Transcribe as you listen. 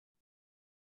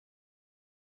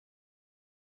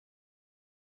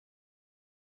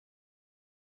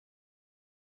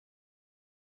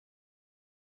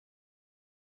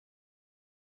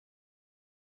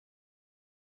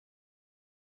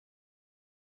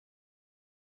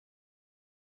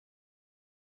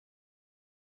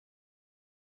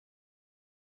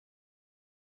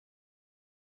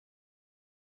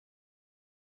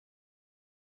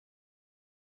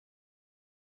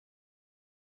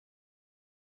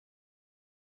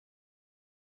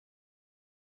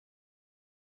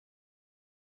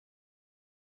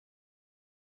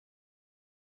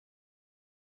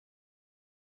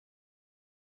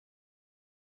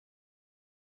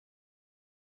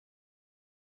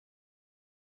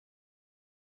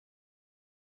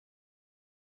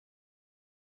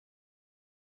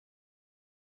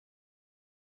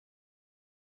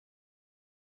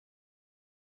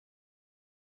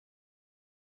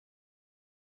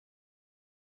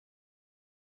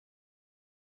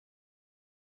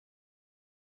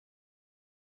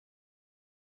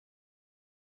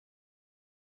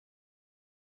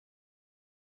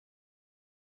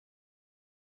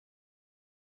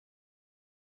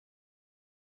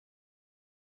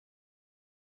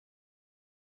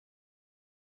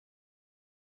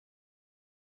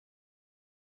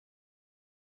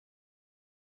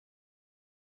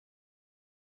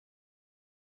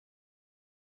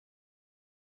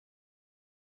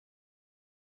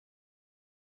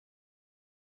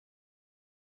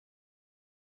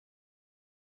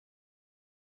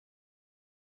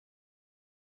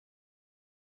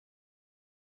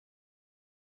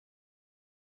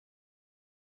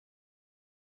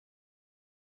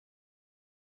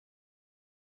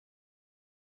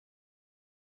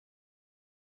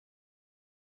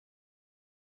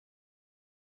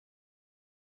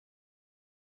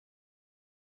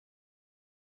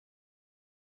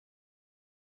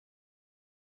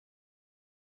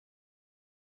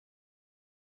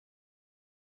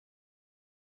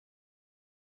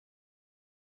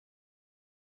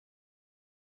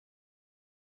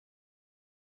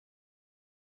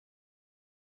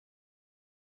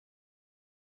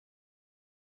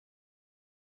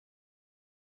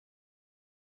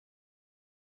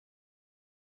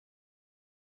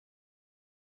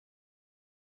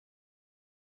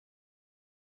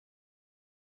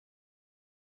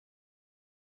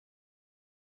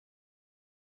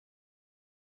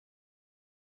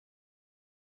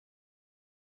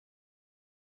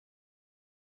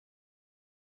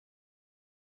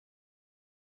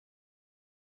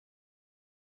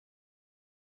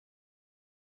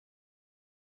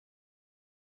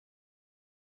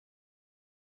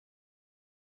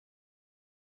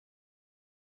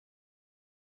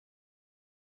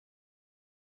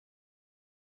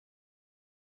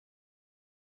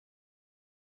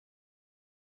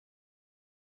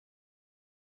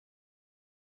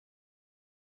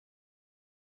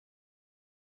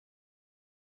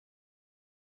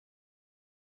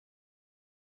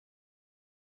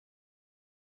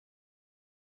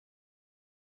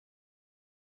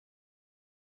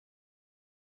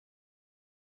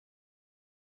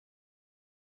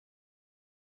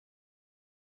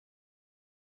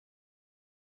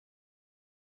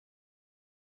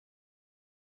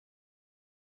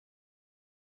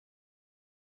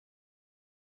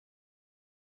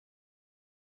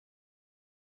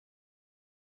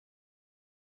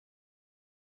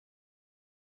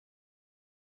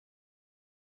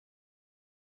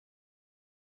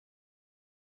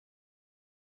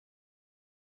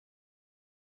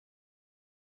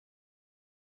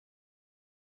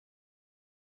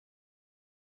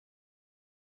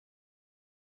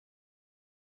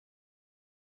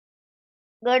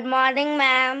Good morning,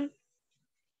 ma'am.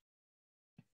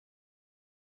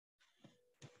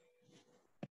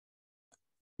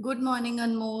 Good morning,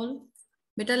 Anmol.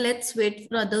 Beta, let's wait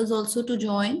for others also to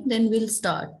join, then we'll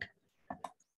start.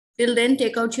 Till then,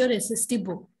 take out your SST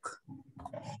book.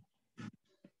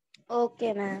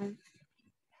 Okay, ma'am.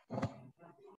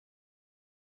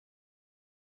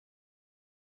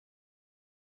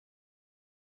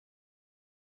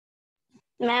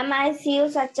 Ma'am, I see you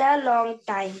such a long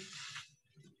time.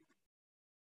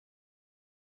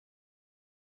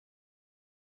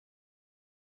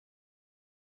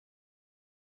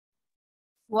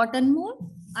 What, Anmol?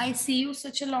 I see you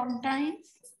such a long time.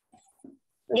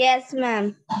 Yes,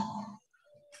 ma'am.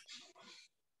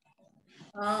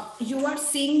 You are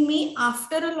seeing me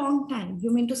after a long time.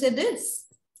 You mean to say this?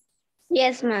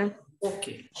 Yes, ma'am.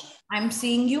 Okay. I'm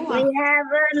seeing you We after. have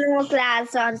no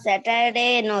class on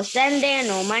Saturday, no Sunday,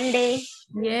 no Monday.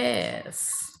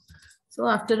 Yes. So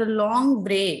after a long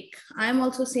break, I'm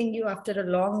also seeing you after a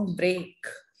long break.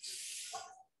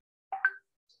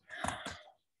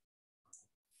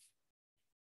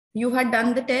 You had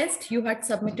done the test. You had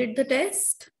submitted the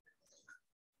test.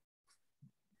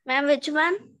 Ma'am, which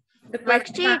one? The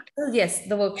Worksheet? yes,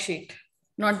 the worksheet.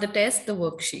 Not the test, the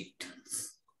worksheet.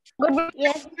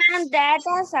 Yes, ma'am. That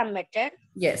I submitted.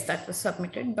 Yes, that was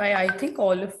submitted by, I think,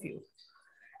 all of you.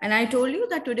 And I told you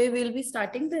that today we'll be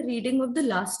starting the reading of the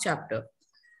last chapter.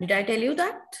 Did I tell you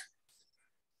that?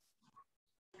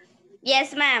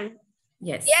 Yes, ma'am.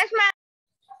 Yes. Yes,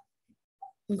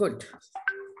 ma'am. Good.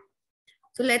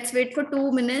 So let's wait for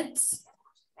 2 minutes.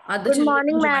 Other Good children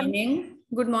morning, ma'am. joining.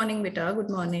 Good morning, Beta. Good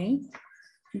morning.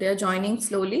 They are joining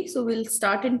slowly. So we'll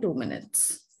start in 2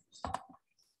 minutes.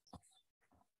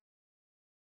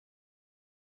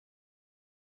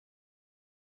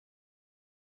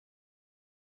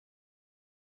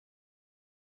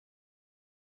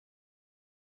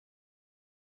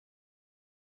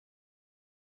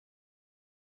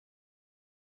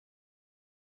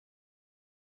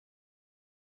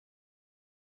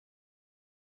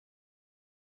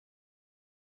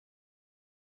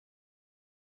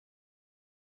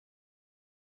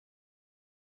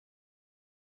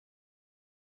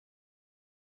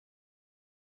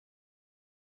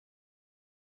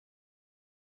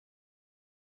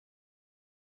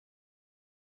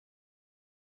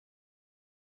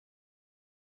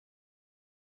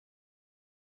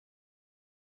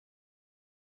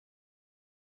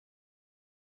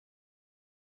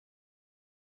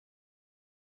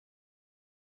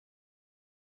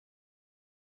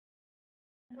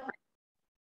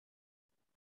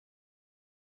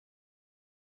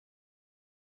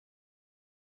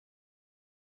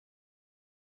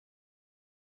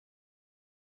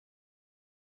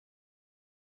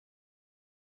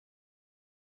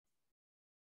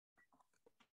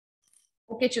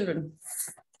 Okay, children.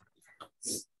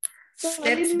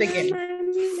 Let's begin.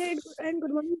 And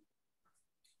good morning.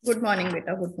 Good morning,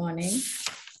 Beta. Good morning.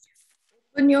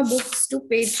 Open your books to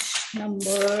page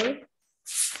number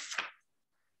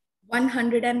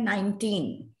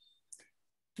 119.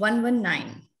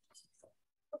 119.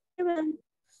 Okay, ma'am.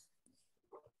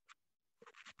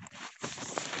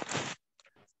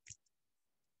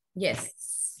 Yes.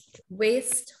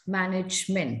 Waste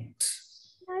management.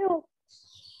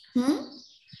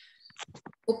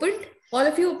 Opened? All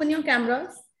of you open your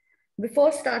cameras.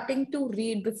 Before starting to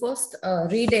read, before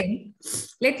reading,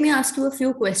 let me ask you a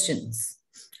few questions.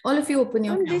 All of you open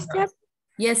your cameras.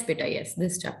 Yes, Beta, yes,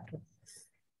 this chapter.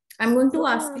 I'm going to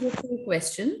ask you a few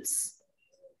questions.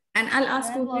 And I'll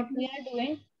ask What we are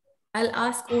doing? I'll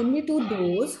ask only to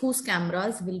those whose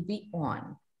cameras will be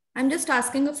on. I'm just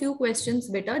asking a few questions,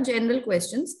 Beta, general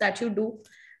questions that you do,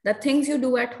 the things you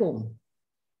do at home.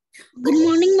 Good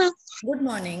morning, ma'am. Good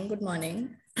morning, good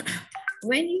morning.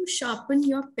 When you sharpen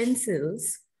your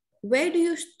pencils, where do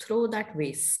you throw that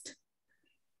waste?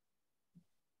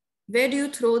 Where do you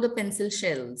throw the pencil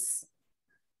shells?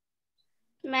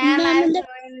 Ma'am, I throw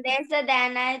in this,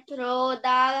 then I throw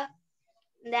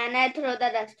the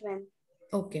dustbin.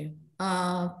 Okay.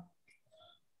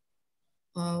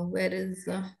 Where is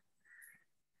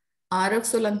Arav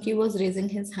Solanki was raising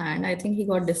his hand. I think he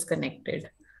got disconnected.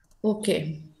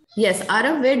 Okay. Yes,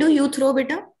 Arav, where do you throw,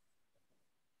 beta?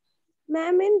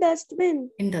 Ma'am, in dustbin.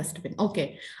 In dustbin.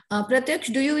 Okay.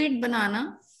 Pratyaksh, do you eat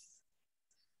banana?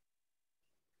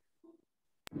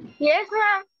 Yes,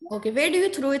 ma'am. Okay. Where do you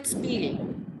throw its peel?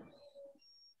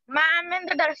 Ma'am, in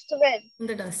the dustbin. In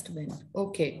the dustbin.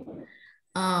 Okay.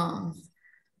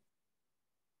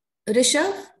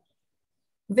 Rishabh,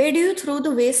 where do you throw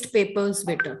the waste papers,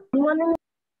 beta? Ma'am,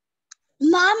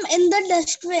 in the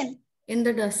dustbin. In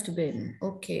the dustbin.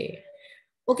 Okay.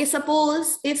 Okay,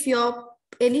 suppose if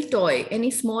any toy,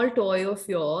 any small toy of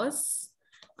yours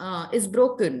is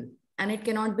broken and it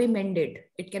cannot be mended,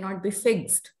 it cannot be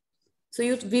fixed. So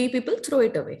we people throw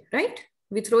it away, right?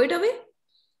 We throw it away?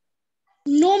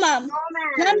 No, ma'am. No,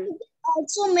 Ma'am, ma'am. you can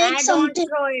also make I something. don't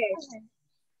throw it.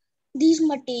 These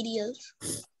materials.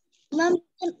 Ma'am, you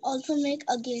can also make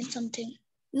again something.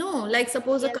 No, like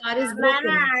suppose Yes, a car is ma'am, broken,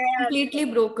 I completely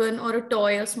broken, or a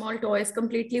toy, a small toy is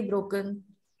completely broken.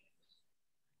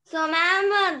 So,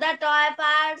 ma'am, the toy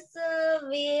parts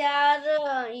we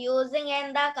are using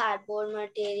in the cardboard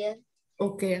material.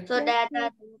 Okay. So that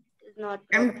is not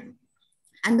broken.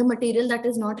 And the material that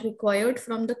is not required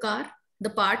from the car, the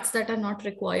parts that are not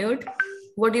required,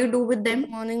 what do you do with them? Good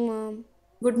morning, ma'am.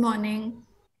 Good morning.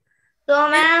 So,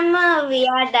 ma'am, we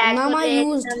are Ma'am, I decorate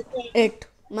used something. it.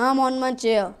 Ma'am, on my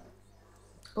chair.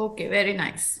 Okay, very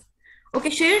nice. Okay,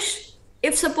 Shirish,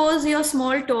 if suppose your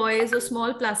small toys or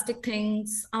small plastic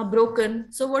things are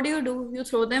broken, so what do? You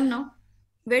throw them now?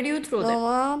 Where do you throw them? No,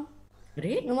 ma'am.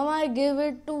 Great. No, ma'am, I give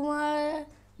it to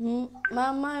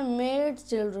my maid's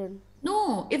children.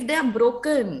 No, if they are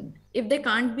broken, if they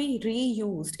can't be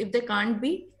reused, if they can't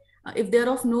be, if they're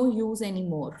of no use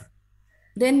anymore,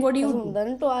 then what do Yes, you ma'am. do?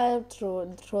 Then too, I throw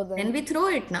Then them. we throw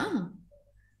it, na?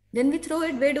 Then we throw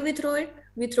it. Where do we throw it?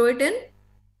 We throw it in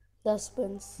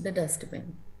Dustbins. the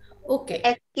dustbin. Okay.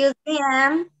 Excuse me,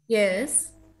 ma'am.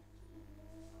 Yes.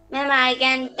 Ma'am, I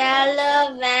can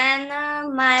tell when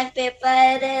my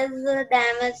paper is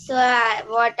damaged, so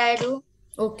what I do.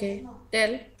 Okay.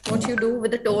 Tell what you do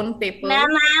with the torn paper. Ma'am,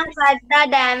 I cut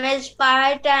the damaged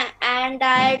part and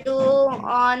I do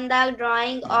on the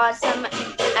drawing or some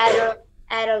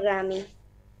origami.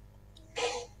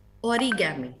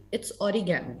 Origami. It's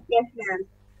origami. Yes, ma'am.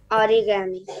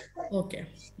 Origami. Okay.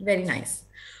 Very nice.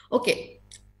 Okay.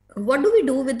 What do we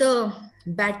do with the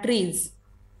batteries,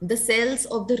 the cells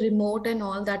of the remote and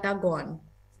all that are gone?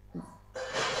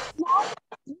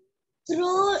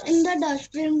 Throw in the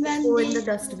dustbin when Throw in the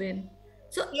dustbin.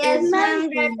 So Yes, ma'am, that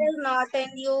everything is not in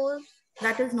use.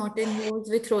 that is not in use,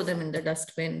 we throw them in the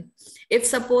dustbin. If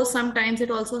suppose sometimes it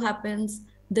also happens,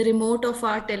 the remote of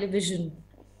our television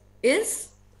is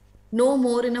no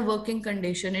more in a working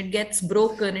condition. It gets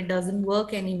broken, it doesn't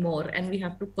work anymore, and we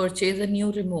have to purchase a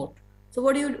new remote. So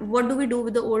what do we do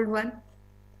with the old one?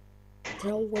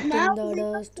 Throw it in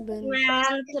the dustbin.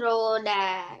 Ma'am, throw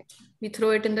that. We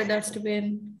throw it in the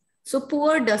dustbin. So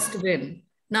poor dustbin.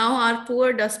 Now our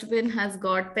poor dustbin has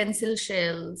got pencil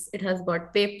shells, it has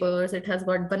got papers, it has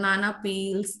got banana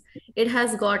peels, it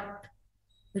has got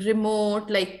remote,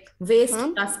 like waste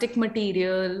plastic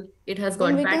material, it has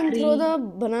got We can throw battery. the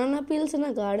banana peels in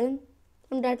a garden,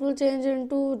 and that will change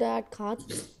into that khat.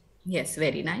 Yes,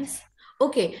 very nice.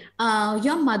 Okay,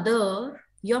 your mother,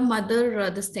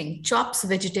 this thing chops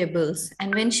vegetables,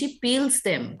 and when she peels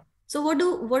them, so what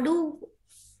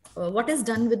is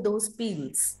done with those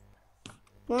peels?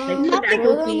 Like Ma'am, potato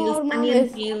throw them, peels, or ma'am, onion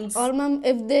peels.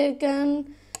 if they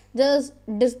can just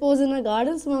dispose in a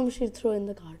garden, so ma'am, she throw in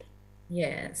the garden.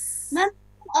 Yes. Ma'am,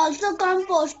 also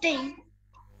composting.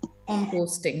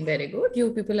 Composting, very good.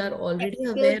 You people are already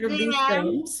aware of these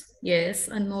terms. Yes,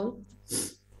 Anmol.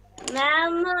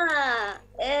 Ma'am,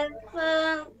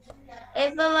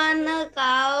 if one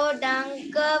cow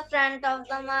dunk front of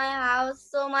my house,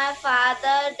 so my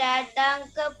father that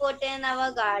dunk put in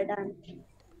our garden.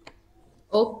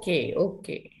 Okay,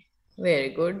 okay. Very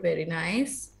good, very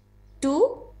nice.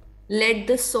 To let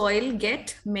the soil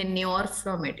get manure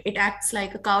from it. It acts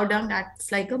like a cow dung, acts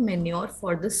like a manure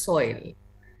for the soil.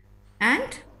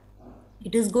 And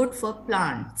it is good for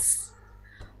plants.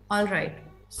 All right.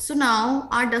 So now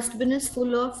our dustbin is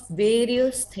full of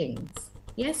various things.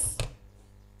 Yes.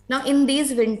 Now in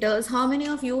these winters, how many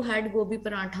of you had gobi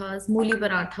parathas, mooli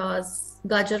parathas,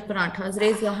 gajar parathas?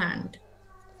 Raise your hand.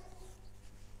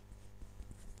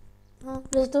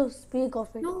 Just to speak of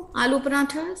it. No, aloo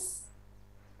parathas?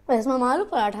 Yes, ma'am, aloo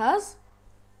parathas.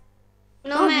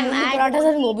 No, ma'am, mooli I parathas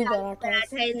don't and eat gobi aloo parathas.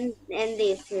 paratha in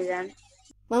this season.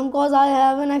 Ma'am, because I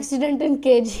have an accident in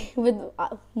KG with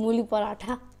mooli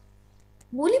paratha.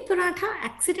 Mooli paratha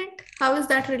accident? How is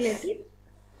that related?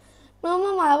 No,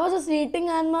 ma'am, I was just eating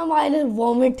and ma'am, I did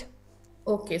vomit.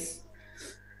 Okay.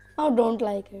 I don't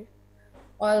like it.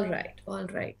 All right. All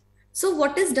right. So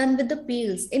what is done with the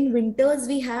peels? In winters,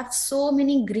 we have so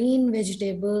many green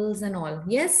vegetables and all.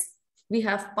 Yes. We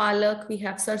have palak, we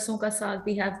have sarson ka saag,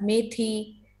 we have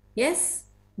methi. Yes.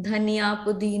 Dhania,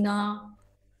 pudina.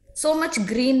 So much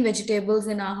green vegetables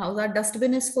in our house. Our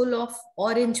dustbin is full of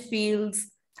orange peels,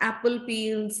 apple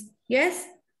peels. Yes.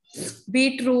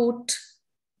 Beetroot.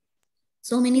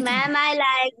 So many things. Ma'am, I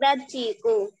like the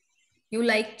chiku. You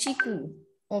like chiku.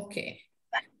 Okay.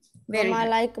 Very Mom, I nice.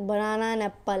 like banana and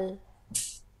apple.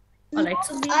 All right.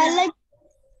 So I like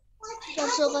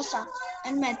sarson ka saag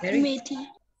and very, methi.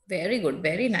 very good.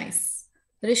 Very nice.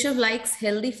 Rishabh likes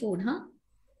healthy food, huh? So,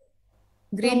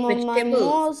 Green mom, my vegetables.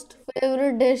 most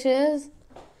favorite dish is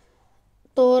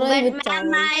torai But with ma'am,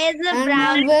 chawal. mine is a And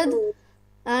brown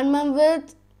mom with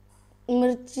food.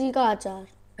 mirchi ka achar.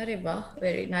 Arey wah,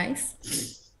 very nice.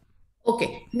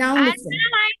 Okay, now And listen.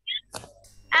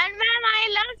 ma'am, I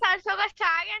love sarson ka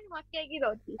saag and makke ki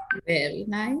roti. Very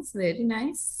nice, very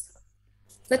nice.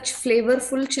 Such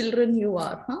flavorful children you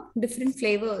are, huh? Different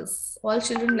flavors. All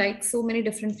children like so many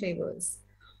different flavors.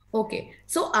 Okay,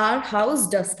 so our house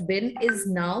dustbin is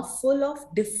now full of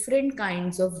different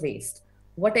kinds of waste.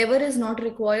 Whatever is not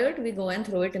required, we go and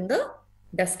throw it in the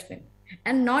dustbin.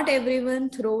 And not everyone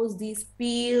throws these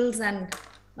peels and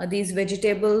these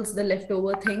vegetables, the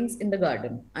leftover things in the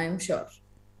garden, I am sure.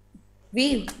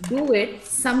 We do it.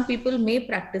 Some people may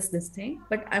practice this thing,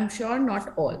 but I'm sure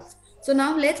not all. So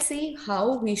now let's see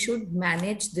how we should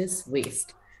manage this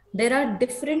waste. There are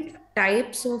different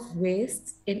types of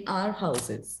wastes in our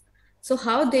houses. So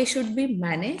how they should be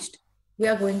managed, we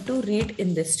are going to read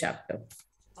in this chapter.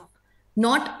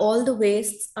 Not all the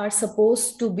wastes are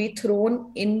supposed to be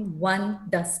thrown in one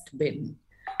dustbin.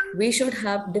 We should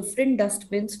have different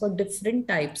dustbins for different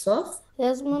types of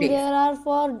Yes, mom, waste. there are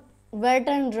for wet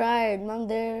and dried. Mom,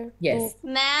 there Yes. too.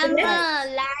 Ma'am, Yes.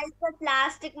 like the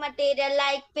plastic material,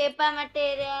 like paper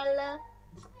material,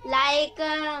 like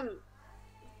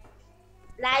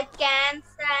cans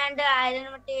and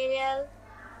iron material.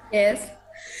 Yes.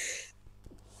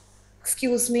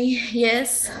 Excuse me.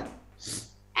 Yes.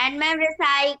 And ma'am,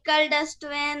 recycle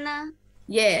dustbin.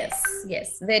 Yes.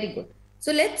 Yes. Very good.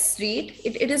 So let's read.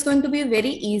 It is going to be very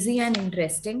easy and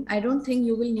interesting. I don't think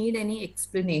you will need any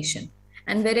explanation.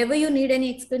 And wherever you need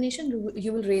any explanation,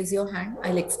 you will raise your hand.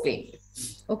 I'll explain.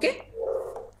 Okay?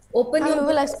 Open And your we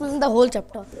will books, explain the whole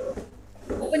chapter.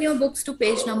 open your books to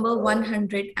page number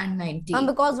 119. And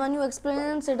because when you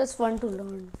explain, it is fun to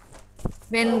learn.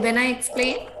 When I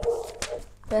explain,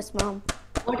 Yes, mom.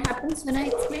 what happens when I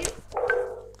explain?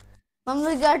 Mom,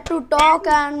 we get to talk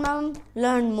and mom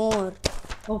learn more.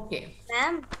 Okay.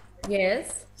 Ma'am,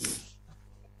 Yes.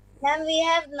 ma'am, we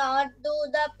have not do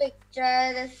the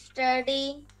picture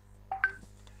study.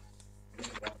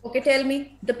 Okay, tell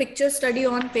me the picture study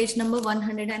on page number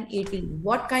 118.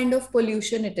 What kind of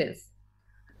pollution it is?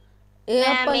 Air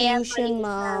Ma'am, air pollution, pollution.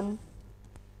 mom.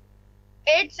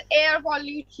 It's air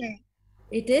pollution.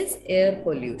 It is air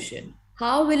pollution.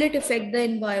 How will it affect the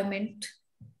environment?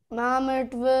 Ma'am,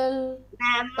 it will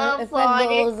Ma'am, affect for the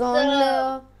its ozone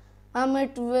layer. Ma'am,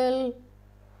 it will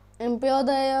impure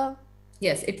the air.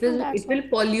 Yes, it And will that's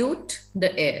pollute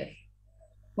the air.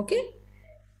 Okay.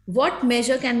 What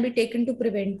measure can be taken to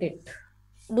prevent it?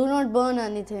 Do not burn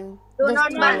anything. Do Just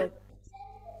not throw burn. it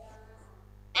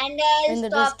and in the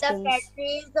stop the dustbins.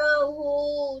 factories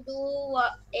who do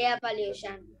air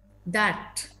pollution.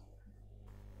 That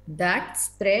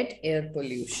spread air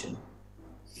pollution.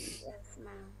 Yes,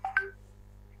 ma'am.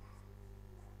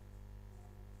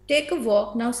 Take a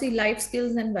walk. Now see life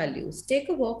skills and values. Take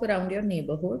a walk around your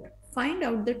neighborhood. Find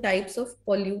out the types of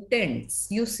pollutants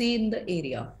you see in the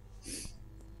area.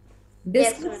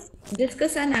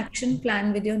 Discuss an action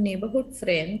plan with your neighborhood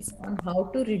friends on how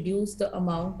to reduce the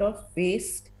amount of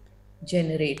waste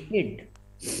generated.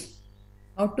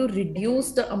 How to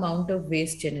reduce the amount of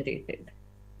waste generated.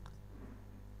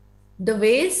 The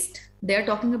waste, they are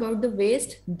talking about the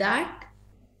waste that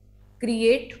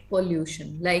create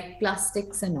pollution, like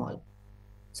plastics and all.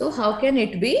 So how can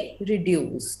it be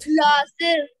reduced?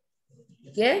 Glasses.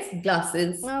 Yes,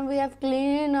 glasses. Ma'am, we have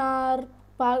cleaned our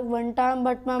park one time,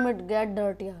 but ma'am, it get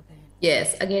dirty again.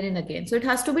 Yes, again and again. So it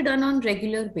has to be done on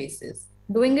regular basis.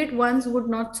 Doing it once would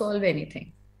not solve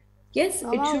anything. Yes,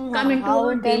 it should come into how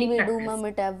our can daily we practice. do ma'am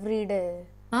it every day?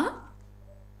 Huh?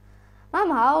 Ma'am,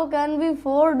 how can we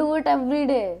do it every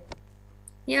day?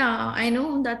 Yeah, I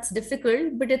know that's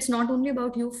difficult, but it's not only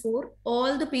about you four.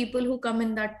 All the people who come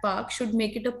in that park should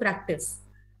make it a practice.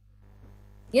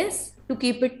 Yes, to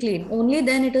keep it clean. Only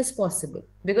then it is possible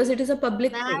because it is a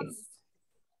public place.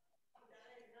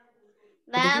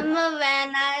 Ma'am,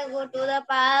 when I go to the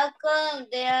park,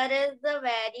 there is a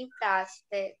very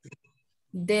plastic.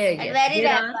 There, And yes. very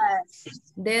wrappers.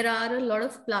 There are a lot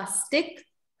of plastic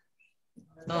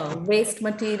waste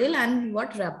material and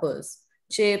what wrappers?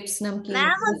 Chips, namkeen.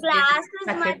 Ma'am,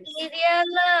 plastic material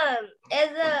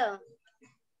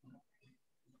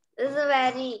is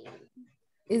very.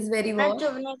 Is very Ma'am, what?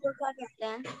 चुभने को क्या कहते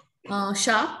हैं?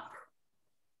 Sharp.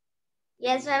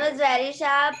 Yes, ma'am, it's very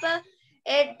sharp.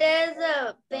 It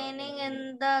is paining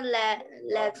in the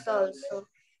legs also.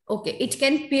 Okay, it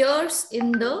can pierce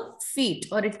in the feet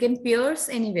or it can pierce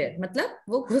anywhere. मतलब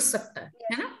वो घुस सकता है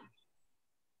ना?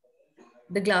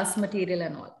 The glass material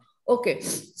and all. Okay,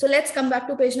 so let's come back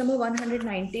to page number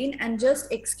 119 and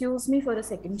just excuse me for a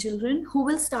second, children. Who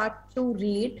will start to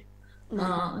read?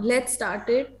 Let's start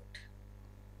it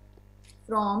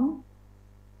from.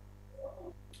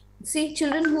 See,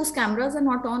 children whose cameras are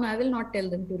not on, I will not tell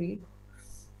them to read.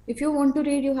 If you want to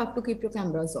read, you have to keep your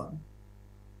cameras on.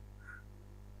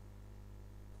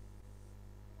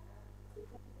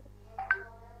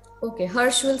 Okay,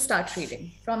 Harsh will start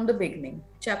reading from the beginning.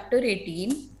 Chapter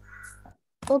 18.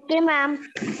 Okay, ma'am.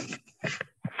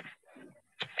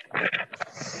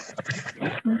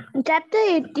 Chapter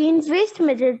 18, Waste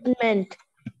Management.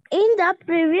 In the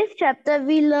previous chapter,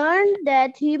 we learned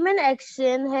that human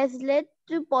action has led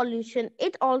to pollution.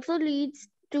 It also leads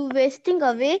to wasting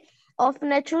away of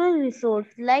natural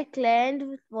resources like land,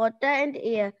 water, and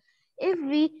air. If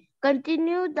we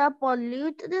continue to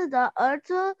pollute the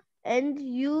earth and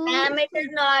use Ma'am, it is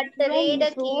not read key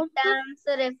resource terms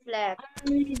reflect.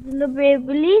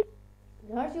 unreasonably,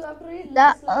 Harsh, you have to read. the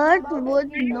Let's learn earth about would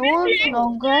the key no terms also.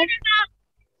 longer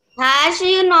Harsh,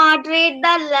 you not read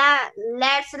the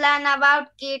let's learn about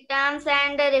key terms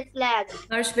and reflect.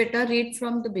 Harsh, beta, read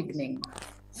from the beginning.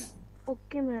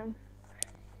 Okay, ma'am.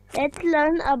 Let's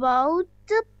learn about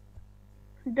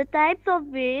the types of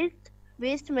waste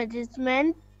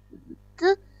management,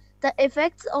 the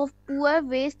effects of poor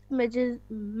waste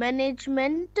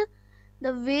management,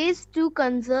 the ways to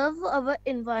conserve our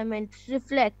environment.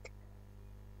 Reflect.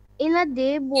 In a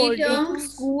day Key boarding terms. Who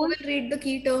school, will read the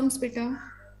key terms, beta?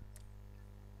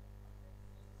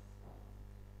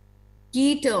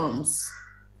 Key terms.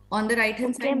 On the right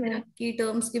hand side, there are key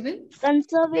terms given.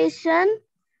 conservation,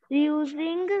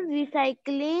 reusing,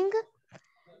 recycling,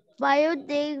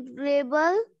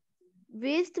 biodegradable,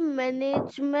 waste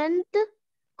management,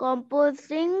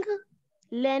 composting,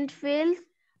 landfills,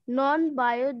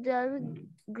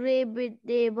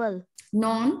 non-biodegradable.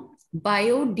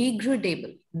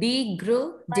 Non-biodegradable.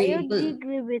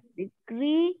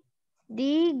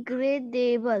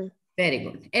 Biodegradable. Very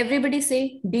good. Everybody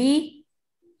say D.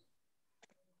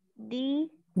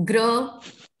 Degradable.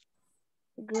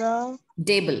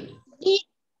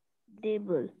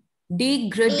 Degradable.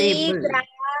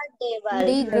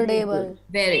 Degradable.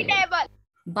 Very good. Table.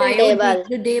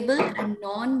 Biodegradable and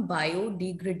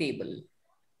non-biodegradable.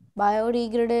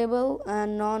 Biodegradable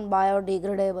and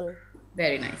non-biodegradable.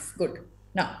 Very nice. Good.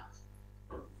 Now,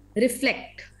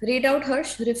 reflect. Read out,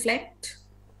 Harsh. Reflect.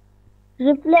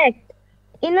 Reflect.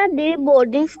 In a day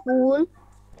boarding school,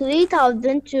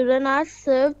 3,000 children are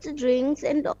served drinks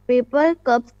and paper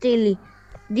cups daily.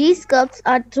 These cups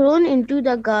are thrown into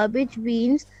the garbage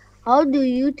bins. How do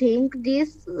you think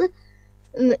this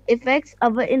affects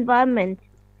our environment?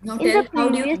 Now In tell the how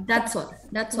do you, previous that's all.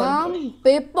 That's all. Mom,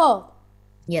 paper.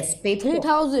 Yes, paper.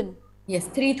 3,000. Yes,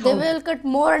 They 3,000. will cut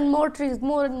more and more trees,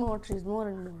 more and more trees, more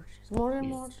and more trees, more and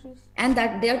more trees. And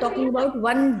that they are talking about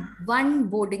one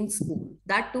boarding school,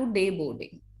 that too day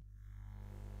boarding.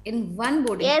 In one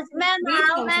boarding. Yes, ma'am.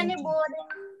 How 3,000 many children. boarding?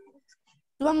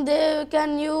 Mom, they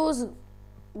can use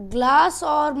glass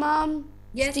or mom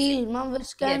Yes. steel, mom,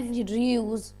 which can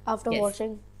reuse after Yes.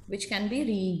 washing. Which can be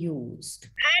reused.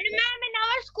 And ma'am, in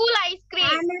our school ice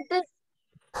cream. And it is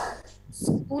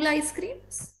School ice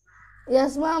creams?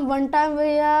 Yes, ma'am. One time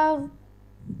we have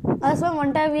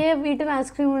eaten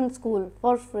ice cream in school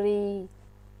for free.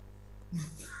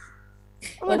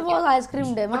 Ma'am, it was ice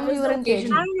cream day. Ma'am, was you the were in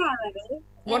occasion? KG. I never did.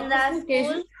 What In was the the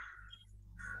occasion?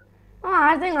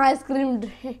 I think ice cream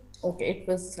day. Okay, it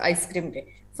was ice cream day.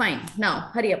 Fine. Now,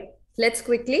 hurry up. Let's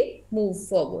quickly move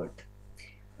forward.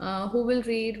 Who will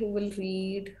read? Who will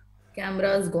read?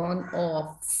 Camera's gone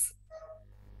off.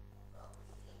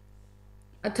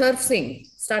 Atharv Singh,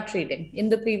 start reading. In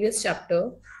the previous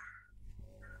chapter.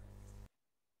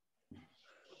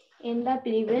 In the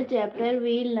previous chapter,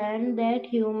 we learned that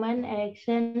human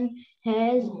action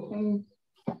has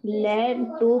led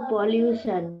to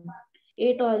pollution.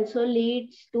 It also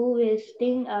leads to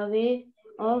wasting away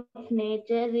of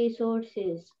nature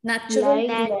resources Natural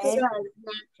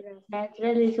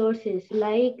natural resources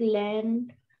like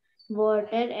land,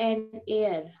 water, and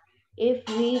air. If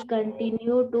we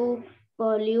continue to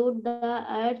pollute the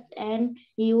earth and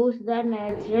use the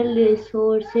natural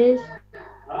resources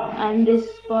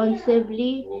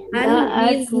unresponsibly,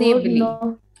 Unreasonably.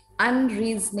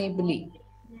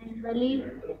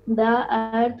 the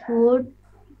earth would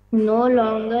no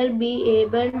longer be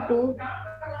able to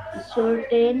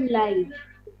sustain life.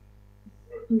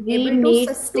 We Able to need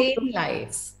sustain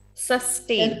life.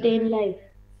 Sustain. life.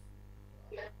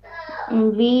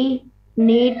 We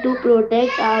need to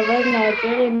protect our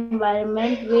natural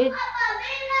environment, which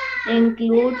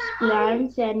includes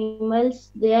plants,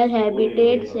 animals, their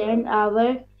habitats, and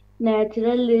our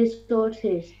natural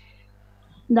resources.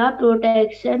 The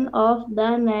protection of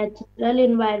the natural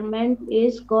environment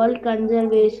is called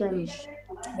conservation.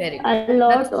 Very A good.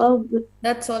 lot That's all. of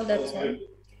That's all. That's all.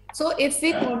 So if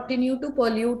we continue to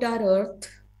pollute our earth,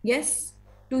 yes,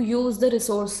 to use the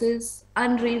resources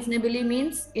unreasonably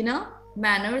means in a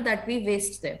manner that we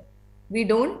waste them. We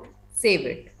don't save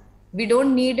it. We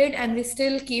don't need it and we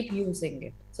still keep using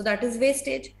it. So that is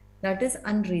wastage. That is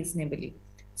unreasonably.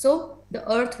 So the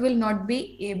earth will not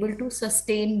be able to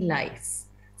sustain life.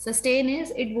 Sustain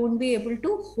is it won't be able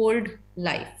to hold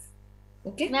life.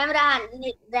 Okay. Ma'am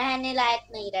रहने लायक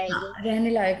नहीं रहेगी. रहने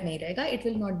लायक नहीं रहेगा. It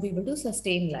will not be able to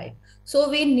sustain life. So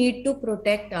we need to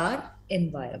protect our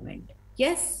environment.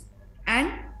 Yes,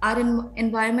 and our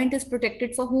environment is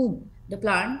protected for whom? The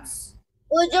plants,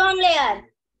 ozone layer.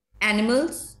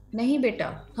 animals. नहीं बेटा,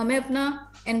 हमें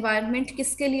अपना environment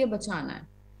किसके लिए बचाना है?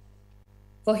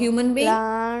 For human beings.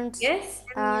 Plants, Yes.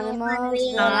 animals,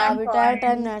 beings. their habitat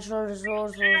and natural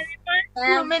resources.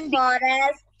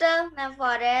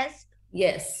 Forest.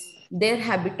 Yes, their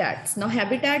habitats. Now,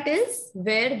 habitat is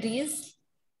where these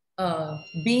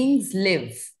beings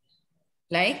live.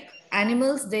 Like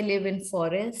animals, they live in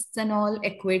forests and all,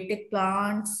 aquatic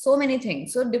plants, so many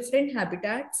things. So different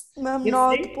habitats, Ma'am, different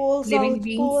North Pole, living South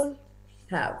beings Pole.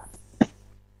 have.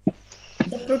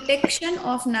 The protection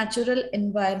of natural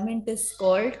environment is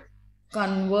called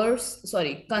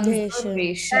conservation.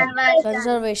 Conservation.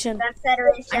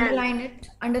 Underline it.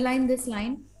 Underline this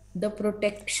line. The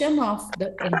protection of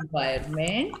the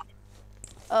environment,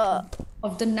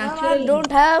 of the Ma'am, natural I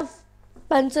don't have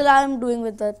pencil. I am doing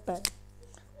with that pen.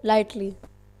 Lightly.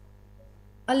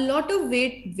 A lot of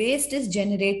waste is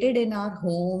generated in our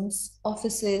homes,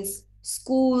 offices,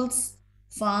 schools,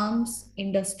 farms,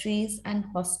 industries, and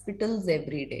hospitals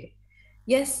every day.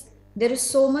 Yes, there is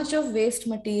so much of waste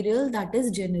material that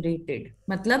is generated.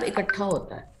 मतलब इकट्ठा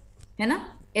होता है ना?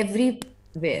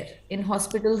 Everywhere, in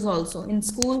hospitals also, in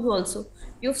schools also.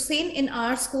 You've seen in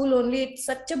our school only, it's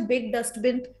such a big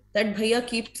dustbin that bhaiya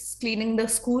keeps cleaning the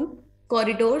school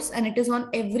corridors and it is on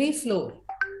every floor.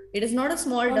 It is not a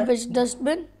small On which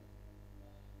dustbin?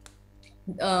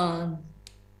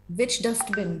 Which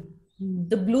dustbin?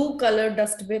 The blue colored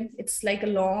dustbin. It's like a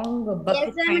long bucket.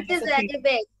 Yes, ma'am, it is very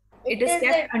big. It is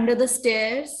kept under the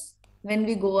stairs when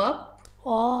we go up.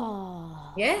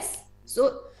 Oh. Yes.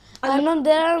 So. And ma'am,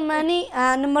 there are many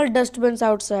animal dustbins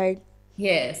outside.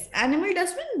 Yes, animal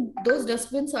dustbin. Those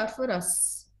dustbins are for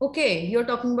us. Okay, you're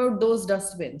talking about those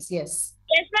dustbins. Yes.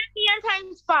 Yes, ma'am, near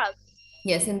Science Park.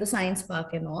 Yes, in the science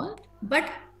park and all. But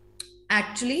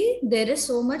actually, there is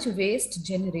so much waste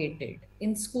generated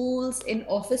in schools, in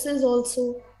offices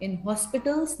also, in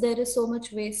hospitals, there is so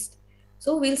much waste.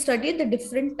 So we'll study the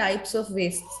different types of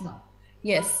wastes now.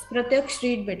 Yes, Pratyaksh,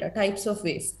 read beta, types of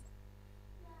waste.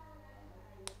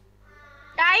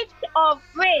 Types of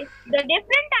waste. The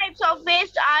different types of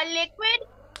waste are liquid,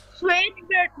 sewage,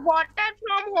 water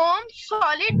from homes,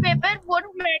 solid paper, wood,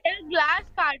 metal, glass,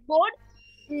 cardboard,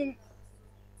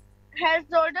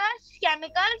 hazardous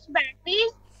chemicals,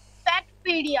 batteries,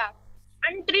 bacteria.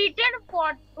 Untreated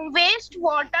waste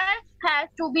water has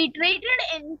to be treated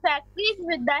in factories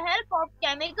with the help of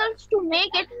chemicals to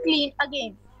make it clean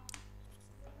again.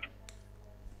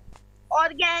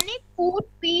 Organic food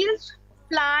peels,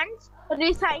 plants,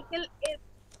 recyclable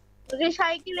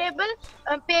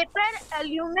paper,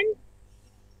 aluminum,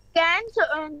 cans,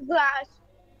 glass,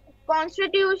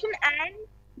 construction and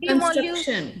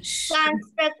demolition.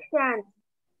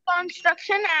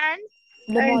 Construction and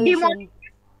Demolition.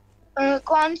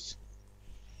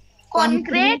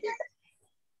 Concrete,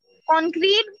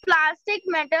 plastic,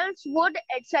 metals, wood,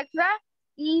 etc.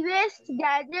 E-waste,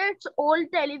 gadgets, old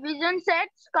television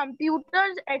sets,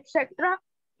 computers, etc.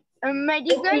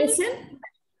 Medical. Okay, listen,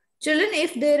 children,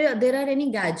 if there are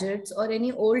any gadgets or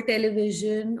any old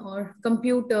television or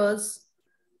computers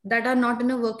that are not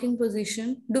in a working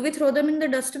position, do we throw them in the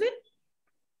dustbin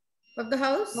of the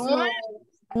house?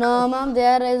 No, ma'am,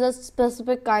 there is a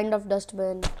specific kind of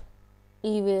dustbin.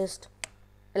 E-waste,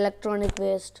 electronic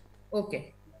waste.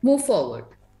 Okay, move forward.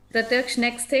 Pratyaksh,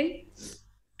 next thing.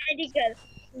 Medical.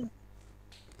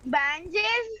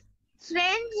 Bandages,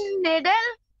 syringe, needle,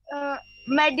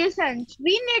 medicines.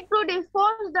 We need to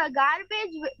dispose the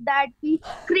garbage that we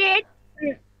create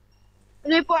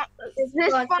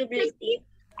responsibility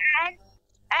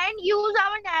and use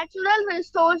our natural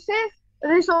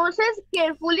resources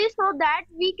carefully so that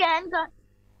we can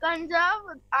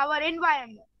conserve our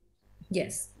environment.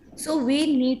 Yes. So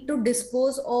we need to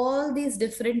dispose all these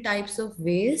different types of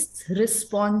wastes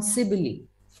responsibly.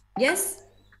 Yes.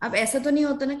 अब ऐसा तो नहीं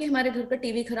होता ना कि हमारे घर का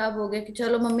टीवी खराब हो गया कि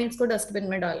चलो मम्मी इसको डस्टबिन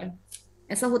में डालें,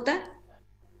 ऐसा होता है?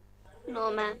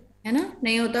 No, ma'am. है ना?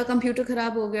 नहीं होता. कंप्यूटर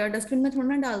खराब हो गया, डस्टबिन में थोड़ा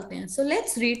ना डालते हैं. So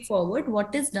let's read forward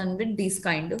what is done with these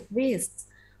kind of wastes.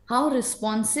 How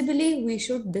responsibly we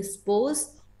should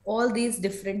dispose all these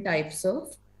different types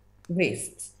of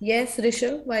wastes. Yes,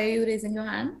 Rishabh, why are you raising your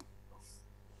hand?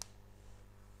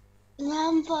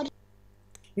 Ma'am, for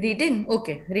Reading?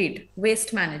 Okay, read.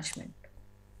 Waste management.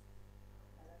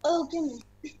 okay, ma'am.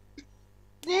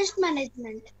 Waste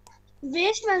management.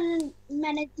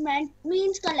 Management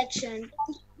means collection,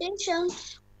 transportation,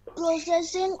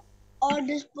 processing, or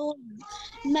disposal.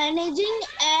 Managing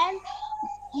and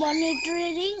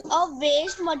monitoring of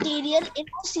waste material in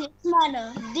a safe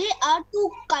manner. There are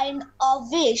two kinds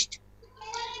of waste.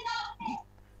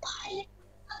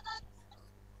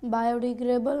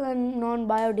 Biodegradable and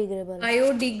non-biodegradable.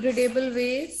 Biodegradable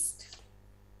waste.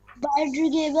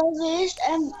 Biodegradable waste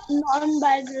and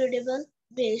non-biodegradable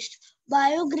waste.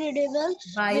 Biodegradable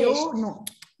waste.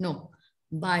 No.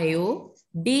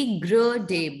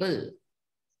 Biodegradable.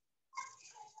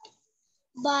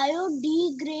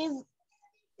 Biodegradable.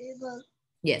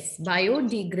 Yes,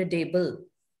 biodegradable.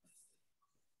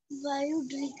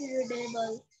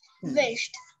 Biodegradable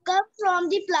waste come from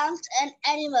the plants and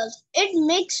animals. It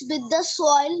mixes with the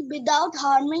soil without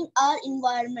harming our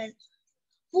environment.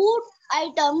 Food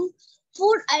item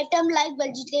like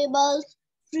vegetables,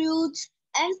 fruits,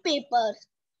 and paper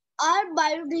are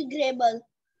biodegradable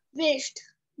waste.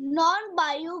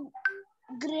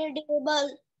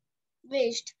 Non-biodegradable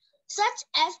waste such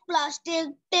as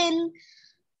plastic, tin,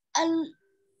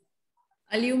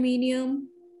 Aluminium.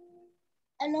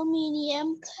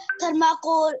 aluminium,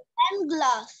 thermocol, and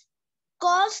glass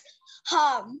cause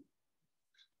harm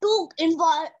to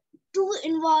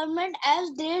environment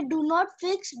as they do not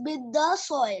fix with the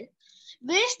soil.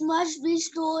 Waste must be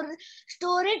stored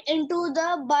into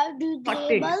the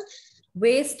biodegradable.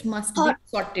 Waste must be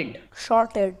sorted.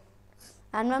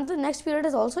 And ma'am, the next period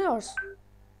is also yours.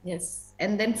 Yes.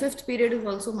 And then 5th period is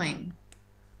also mine.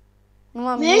 No,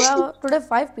 ma'am, you have today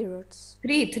 5 periods.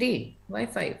 3. Why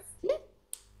 5?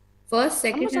 First,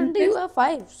 second, and Sunday you have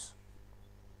 5s.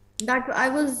 That I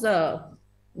was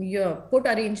put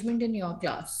arrangement in your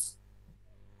class.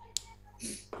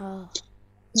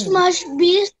 Must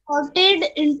be sorted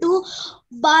into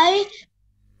biodegradable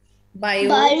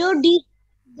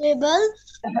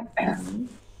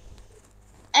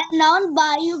and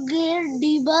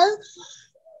non-biodegradable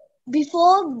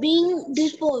before being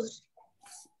disposed.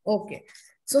 Okay.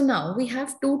 So now we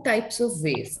have 2 types of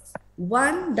waste.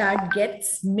 One that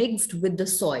gets mixed with the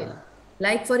soil.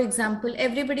 Like for example,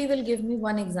 everybody will give me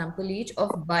one example each of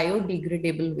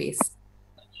biodegradable waste.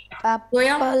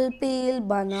 Apple peel,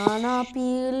 banana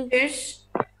peel. Fish,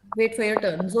 wait for your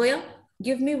turn. Zoya,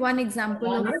 give me one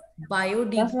example of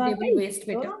biodegradable waste.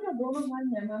 Beta.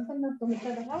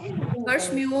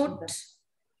 Harsh, mute.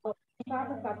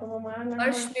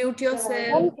 Harsh, mute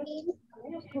yourself.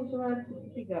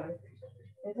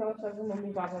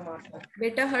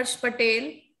 Beta Harsh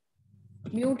Patel,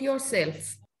 mute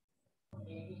yourself.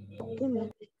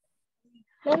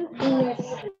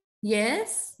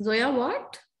 Yes, Zoya,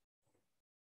 what?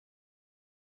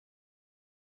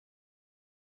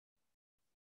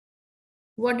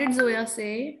 What did Zoya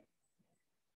say?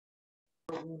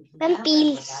 And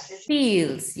peels.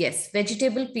 Peels, yes,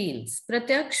 vegetable peels.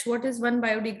 Pratyaksh, what is one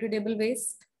biodegradable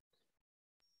waste?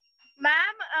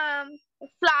 Ma'am,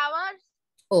 flowers.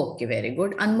 Okay, very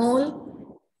good.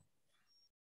 Anmol?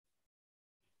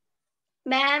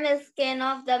 Ma'am, skin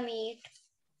of the meat.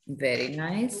 Very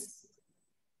nice.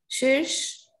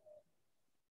 Shirsh?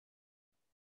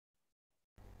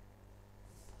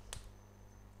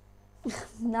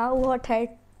 Now what I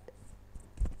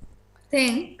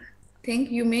think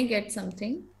you may get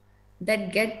something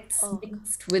that gets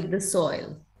mixed with the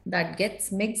soil. That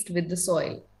gets mixed with the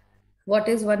soil. What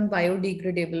is one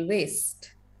biodegradable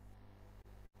waste?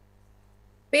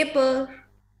 Paper.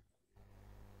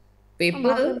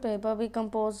 How can paper be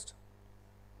composed?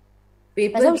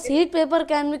 Paper. Some seed paper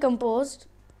can be composed.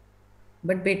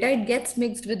 But beta, it gets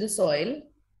mixed with the soil.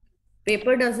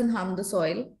 Paper doesn't harm the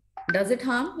soil. Does it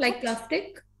harm like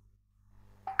plastic?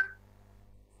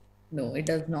 No, it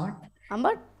does not.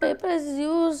 But paper is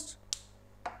used.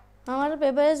 Our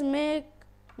paper is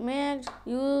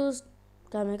used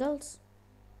chemicals.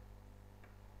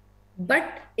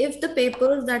 But if the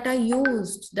papers that are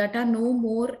used, that are no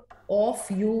more of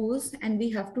use and we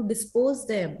have to dispose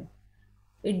them,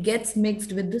 It gets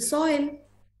mixed with the soil.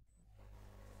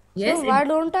 Yes. So why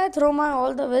don't I throw my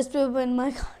all the waste paper in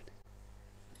my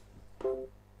garden?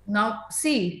 Now,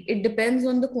 see, it depends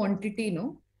on the quantity,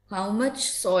 no? How much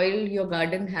soil your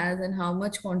garden has and how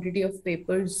much quantity of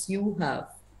papers you have.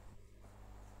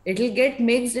 It'll get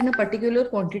mixed in a particular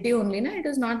quantity only, na? It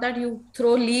is not that you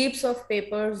throw leaves of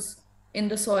papers in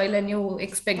the soil and you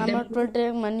expect I'm them not to. will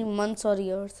take many months or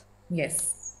years.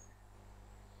 Yes.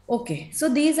 Okay, so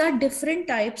these are different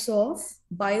types of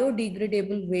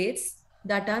biodegradable wastes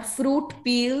that are fruit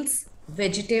peels,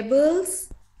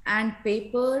 vegetables, and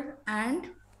paper, and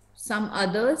some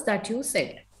others that you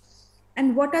said.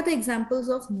 And what are the examples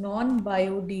of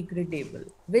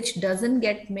non-biodegradable, which doesn't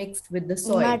get mixed with the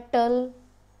soil? Metal,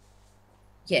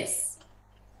 Yes.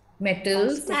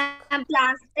 Metals,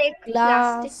 plastic, Plastic.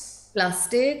 glass,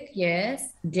 plastic,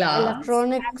 yes. Glass,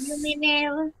 electronics.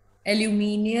 Aluminum.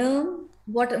 aluminium.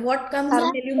 What comes in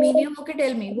aluminium? Okay,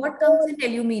 tell me. What comes in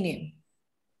aluminium?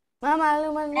 Ma'am, And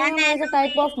aluminum is a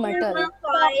type of metal.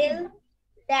 foil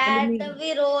that Aluminium.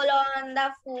 we roll on the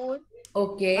food.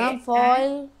 Okay. Ma'am,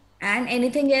 foil. And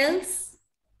anything else?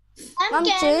 Ma'am,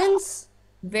 chains.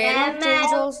 Very, Ma'am,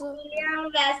 chains also.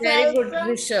 very good, Vessels.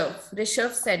 Rishabh.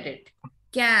 Rishabh said it.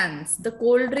 Cans, the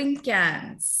cold drink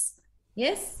cans.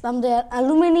 Yes? Ma'am, they are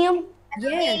aluminium.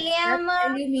 Yes, that's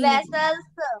aluminium. Vessels.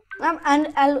 Ma'am,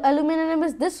 and aluminum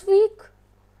is this weak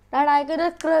that I can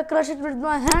just crush it with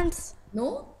my hands.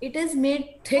 No, it is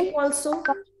made thick also,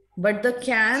 but the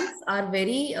cans are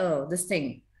very, this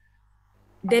thing,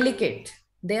 delicate.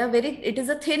 They are very, it is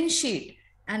a thin sheet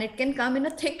and it can come in a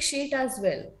thick sheet as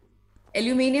well.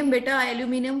 Aluminium, beta,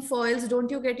 aluminium foils. Don't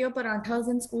you get your paranthas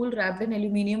in school wrapped in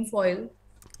aluminium foil?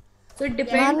 So it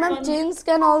depends Ma'am, on chains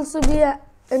can also be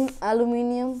in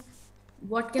aluminium.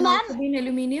 what can also be in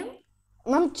aluminium.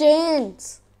 Ma'am,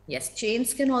 chains. Yes,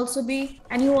 chains can also be,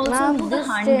 and you also Ma'am, know the this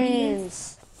handles.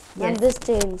 chains. Ma'am, Yes. this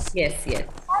chains. Yes, yes.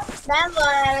 Then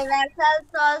vessels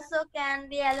also can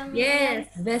be aluminum. Yes,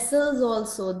 vessels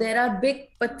also. There are big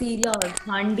patilas,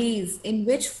 handis in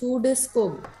which food is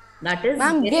cooked. That is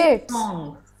Ma'am, very gates.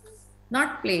 strong.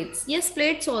 Not plates. Yes,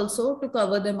 plates also to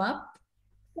cover them up.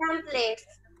 Some plates.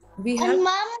 We have.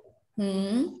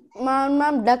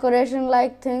 Ma'am, decoration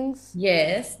like things.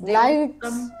 Yes.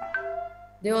 Lights.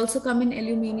 They also come in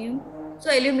aluminium.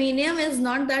 So aluminium is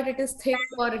not that it is thick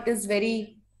or it is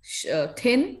very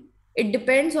thin. It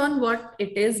depends on what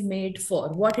it is made for,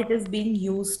 what it is being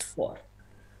used for.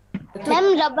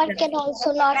 Ma'am, rubber can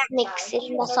also not mix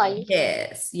in the soil.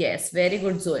 Yes, yes, very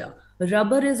good, Zoya.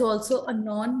 Rubber is also a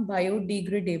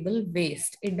non-biodegradable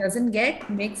waste. It doesn't get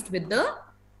mixed with the,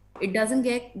 it doesn't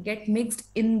get mixed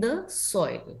in the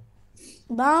soil.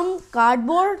 Ma'am,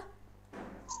 cardboard.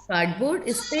 Cardboard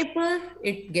is paper,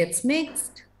 it gets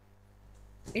mixed.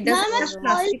 It doesn't have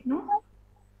plastic, no?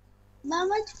 Ma'am,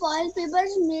 foil paper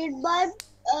is made by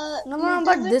No, ma'am,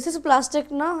 but this is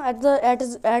plastic, no?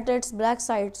 At its black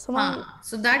side. So, ma'am,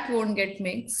 So that won't get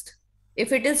mixed.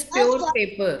 If it is pure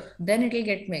paper, then it will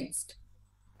get mixed.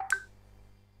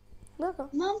 okay.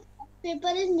 Ma'am, paper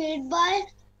is made by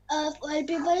foil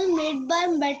paper is made by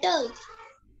metal.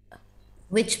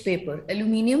 Which paper?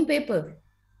 Aluminium paper.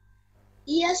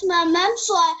 Yes, ma'am.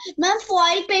 Ma'am,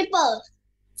 foil paper.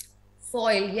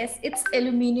 Foil, yes, it's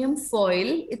aluminium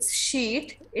foil. It's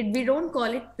sheet. We don't call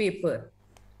it paper.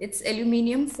 It's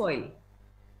aluminium foil.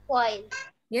 Foil.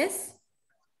 Yes.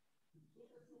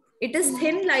 It is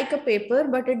thin like a paper,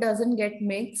 but it doesn't get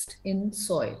mixed in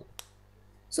soil.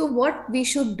 So what we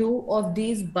should do of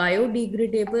these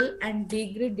biodegradable and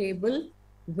degradable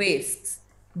wastes,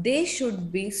 they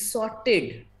should be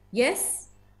sorted. Yes.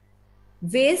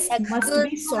 Waste must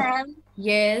be sorted.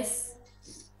 Yes.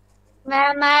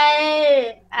 Ma'am,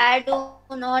 I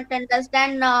do not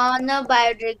understand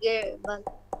non-biodegradable.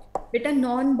 Beta,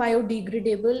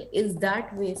 non-biodegradable is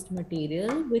that waste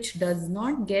material which does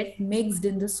not get mixed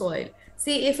in the soil.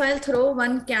 See, if I'll throw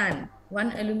one can,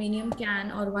 one aluminium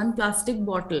can or one plastic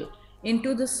bottle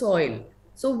into the soil,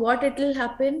 so what it will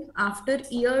happen after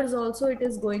years also it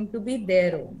is going to be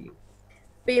there only.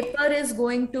 Paper is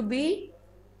going to be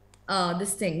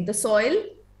this thing, the soil.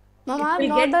 Ma'am, I have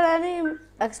not done any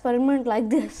experiment like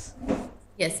this.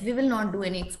 Yes, we will not do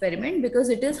any experiment because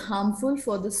it is harmful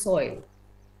for the soil.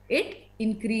 It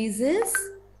increases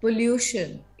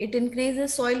pollution. It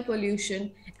increases soil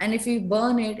pollution. And if we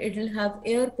burn it, it will have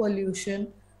air pollution.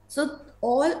 So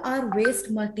all our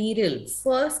waste material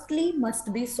firstly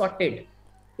must be sorted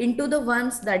into the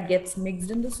ones that gets mixed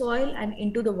in the soil and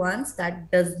into the ones that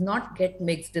does not get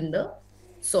mixed in the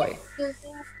soil.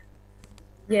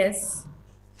 Yes.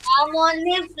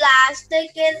 Only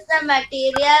plastic is the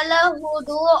material who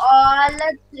do all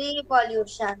three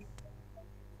pollution.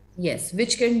 Yes,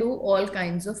 which can do all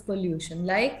kinds of pollution,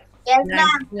 like Yes,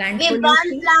 ma'am. land We burn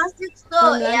pollution. plastic, so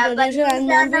From land air pollution, and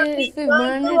ma'am, pollution. if We we throw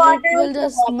burn into it, it water, will so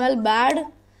just water. smell bad.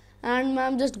 And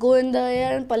ma'am, just go in the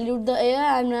air and pollute the air,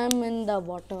 and ma'am, in the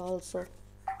water also.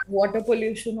 Water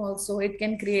pollution also, it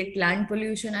can create land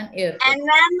pollution and air And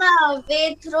pollution. when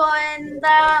we throw in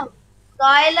the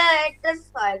soil, it is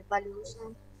soil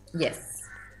pollution. Yes,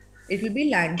 it will be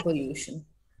land pollution.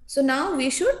 So now we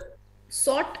should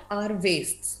sort our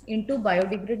wastes into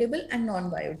biodegradable and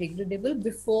non-biodegradable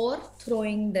before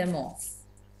throwing them off.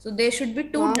 So there should be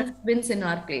two Ma'am, dustbins in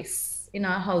our place, in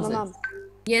our houses. ma'am.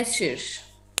 Yes, Shirsh.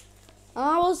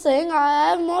 I was saying I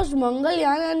have watched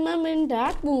Mangalyaan, and ma'am, in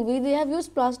that movie they have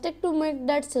used plastic to make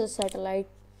that satellite.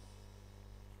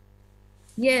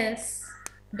 Yes,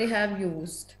 they have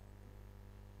used.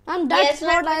 And that's Yes,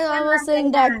 ma'am, what I it's was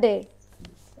saying that day.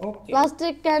 Okay.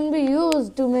 Plastic can be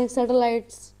used to make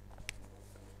satellites.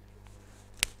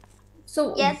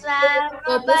 So yes, what ma'am.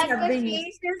 purpose But have the they used?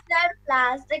 fish is that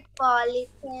plastic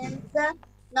polythenes,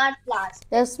 not plastic.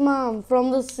 Yes, ma'am,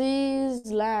 from the seas,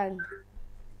 land.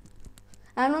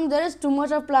 And ma'am, there is too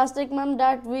much of plastic, ma'am,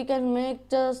 that we can make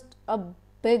just a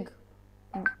big,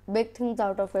 big things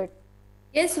out of it.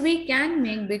 Yes, we can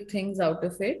make big things out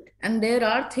of it. And there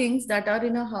are things that are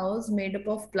in a house made up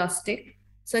of plastic.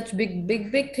 Such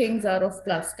big things are of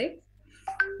plastic.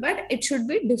 But it should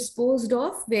be disposed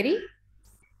of very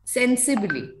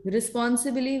sensibly,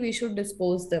 responsibly. We should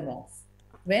dispose them off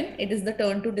when it is the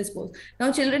turn to dispose.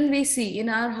 Now, children, we see in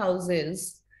our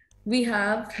houses, we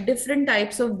have different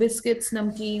types of biscuits,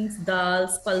 namkeens,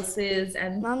 dals, pulses,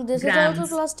 and Ma'am, this is also grams.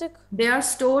 plastic? They are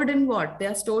stored in what? They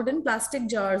are stored in plastic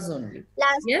jars only.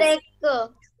 Yes,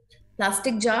 Plastic.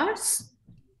 plastic jars.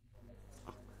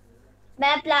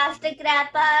 Plastic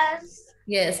wrappers.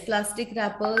 Yes, plastic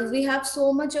wrappers. We have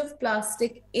so much of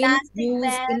plastic in Plastic use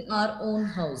bag. in our own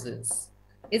houses,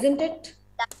 isn't it?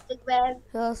 Plastic bag.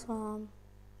 Yes, ma'am.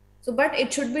 So, but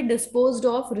it should be disposed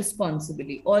of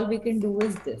responsibly. All we can do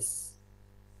is this.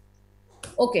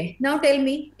 Okay, now tell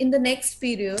me, in the next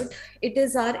period, it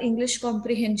is our English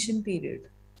comprehension period.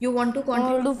 You want to We'll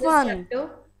contribute do this fun. chapter?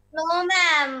 No,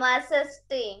 ma'am.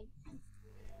 SST.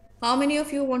 How many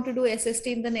of you want to do SST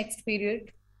in the next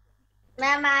period?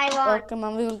 Ma'am, I want. Okay,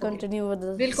 ma'am, we will continue with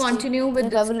this. We'll continue with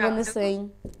Like this everyone is chapter.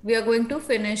 saying. We are going to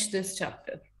finish this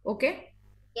chapter. Okay?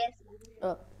 Yes.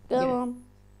 Okay, Yeah. ma'am.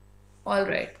 All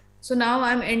right. So now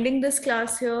I'm ending this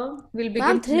class here. We'll begin.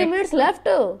 Ma'am, 3 minutes left.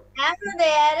 Ma'am,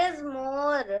 there is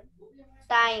more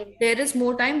time. There is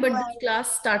more time, but this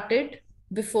class started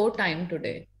before time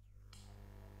today.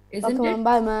 Isn't Okay, it? ma'am.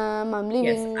 Bye, ma'am. I'm leaving.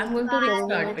 Yes, I'm going to Closing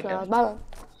restart my it class. up.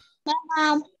 Bye.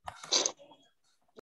 Ma'am.